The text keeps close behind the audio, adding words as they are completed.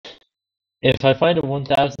If I find a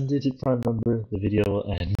 1000 digit prime number, the video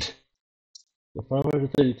will end. The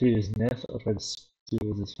 533 is next, I'll try to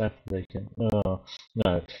do this as fast as I can. Oh,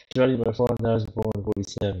 no. Divided by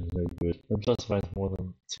 4447 is no good. I'm just find more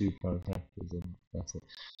than 2 prime factors, and that's it.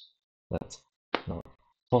 That's not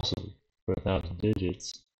possible for 1000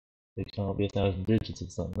 digits. It can't be 1000 digits,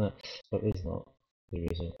 it's not that. But it's not. There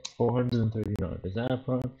is a 439. Is that a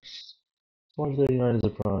prime? 439 is a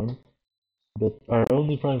prime, but our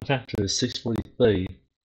only prime factor is 643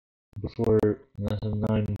 before 9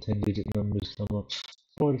 and 10 digit numbers come up.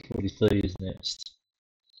 443 is next.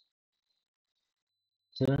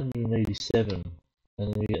 787,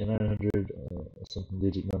 and then we get a 900 something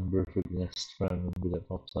digit number for the next prime number that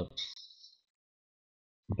pops up.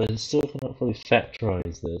 But it still cannot fully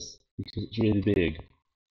factorize this because it's really big.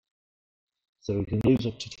 So we can lose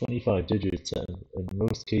up to 25 digits, and in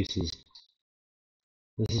most cases,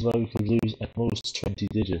 this is why we could lose at most 20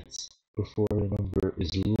 digits before the number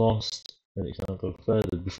is lost, and it cannot go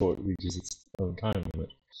further before it reaches its own time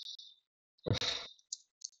limit.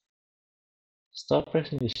 Stop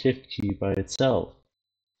pressing the shift key by itself.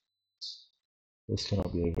 This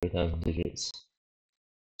cannot be over 1000 digits.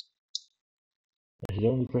 I should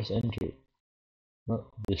only press enter, not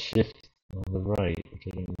the shift on the right, which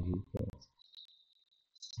I don't usually press.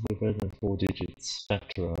 We're better than 4 digits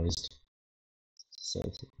factorized. So,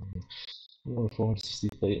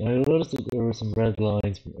 463. I noticed that there were some red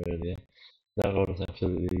lines from earlier. That was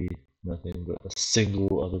absolutely nothing but a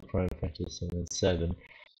single other prime factor, and then 7.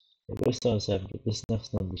 It goes down 7, but this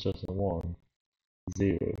next number starts on 1,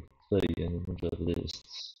 0, 3, and then whatever it is,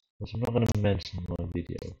 which I'm not going to mention in my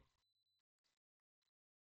video.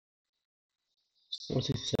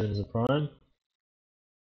 467 is a prime,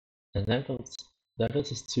 and that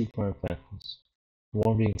gets us 2 prime factors.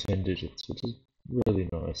 One being 10 digits, which is really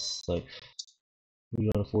nice. Like, we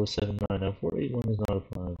got a 479, now 481 is not a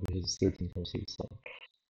prime because it's 13.67.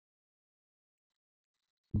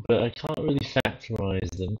 But I can't really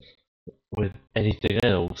factorize them with anything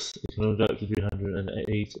else. It can only go up to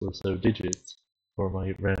 308 or so digits for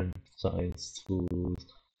my random science tools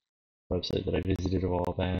website that I visited a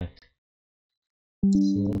while back.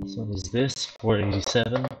 So this one is this,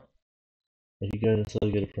 487. I can go until I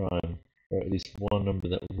get a prime, or at least one number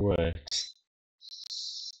that works.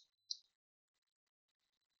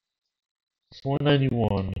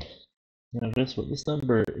 491. Now guess what? This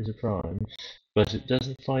number is a prime, but it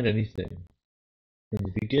doesn't find anything. In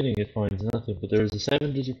the beginning it finds nothing, but there is a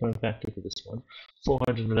 7-digit prime factor for this one.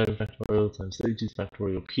 411 factorial times 32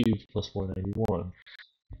 factorial cubed plus 491.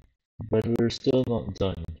 But we're still not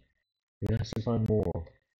done. We have to find more.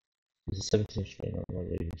 This is 17 straight, I'm not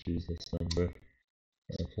ready to choose this number.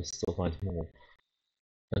 Plus still find more.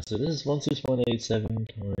 And so this is 16187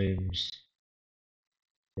 times,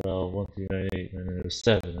 well, 1398, and then it was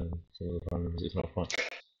 7, and so the prime numbers is not fun.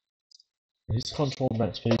 I use control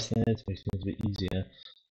backspace there to make things a bit easier.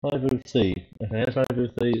 503. Okay,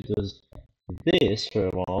 503 it does this for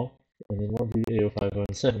a while, and then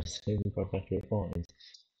 1380517 is the only prime factor it finds.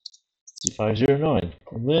 509.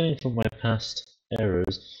 I'm learning from my past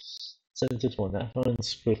errors. 761, that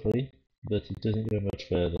finds quickly, but it doesn't go much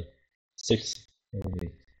further. 6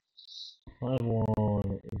 only.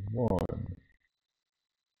 511.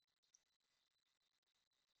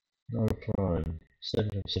 Not a prime.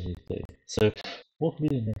 773. So, what would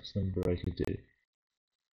be the next number I could do?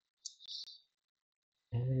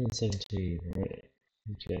 117, right?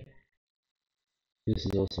 Okay. This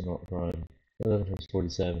is also not prime. 11 times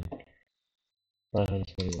 47.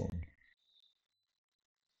 521.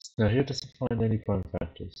 Now here it doesn't find any prime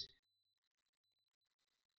factors.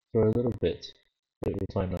 For a little bit, it will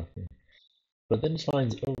find nothing. But then it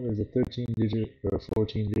finds, oh, there's a 13 digit or a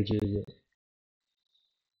 14 digit.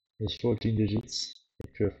 There's 14 digits.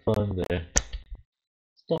 If you're fun there.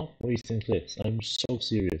 Stop wasting clicks. I'm so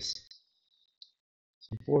serious.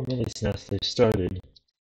 So 4 minutes now since they started.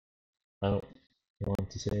 I don't want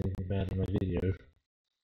to say anything bad in my video.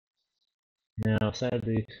 Now,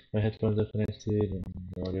 sadly, my headphones are connected and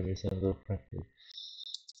the audio may sound a little crackly.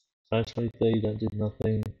 523, that did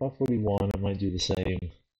nothing. 541, I might do the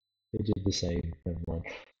same. It did the same, never mind.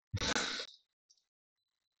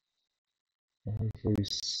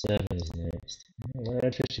 547 is next. Oh, I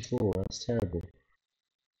had 54, that's terrible.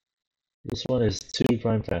 This one is 2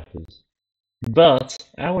 prime factors. But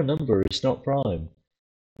our number is not prime.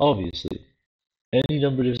 Obviously. Any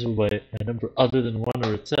number divisible by a number other than 1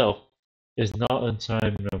 or itself is not a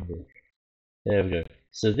prime number. There we go.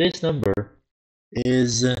 So this number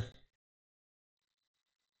is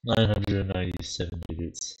 997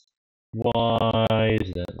 digits. Why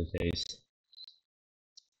is that the case?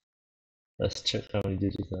 Let's check how many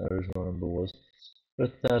digits that original number was.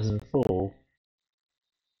 2004.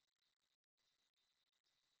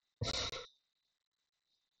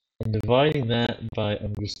 And dividing that by,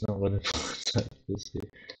 I'm just not going to type this here.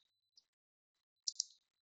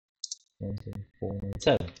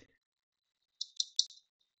 19497.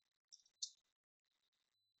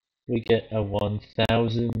 We get a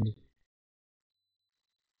 1000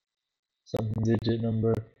 something digit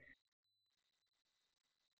number.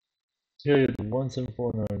 Period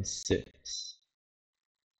 17496.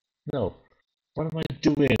 No, what am I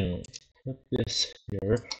doing? Put this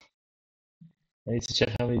here. I need to check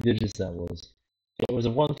how many digits that was. It was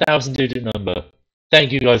a 1000 digit number.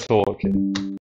 Thank you guys for watching.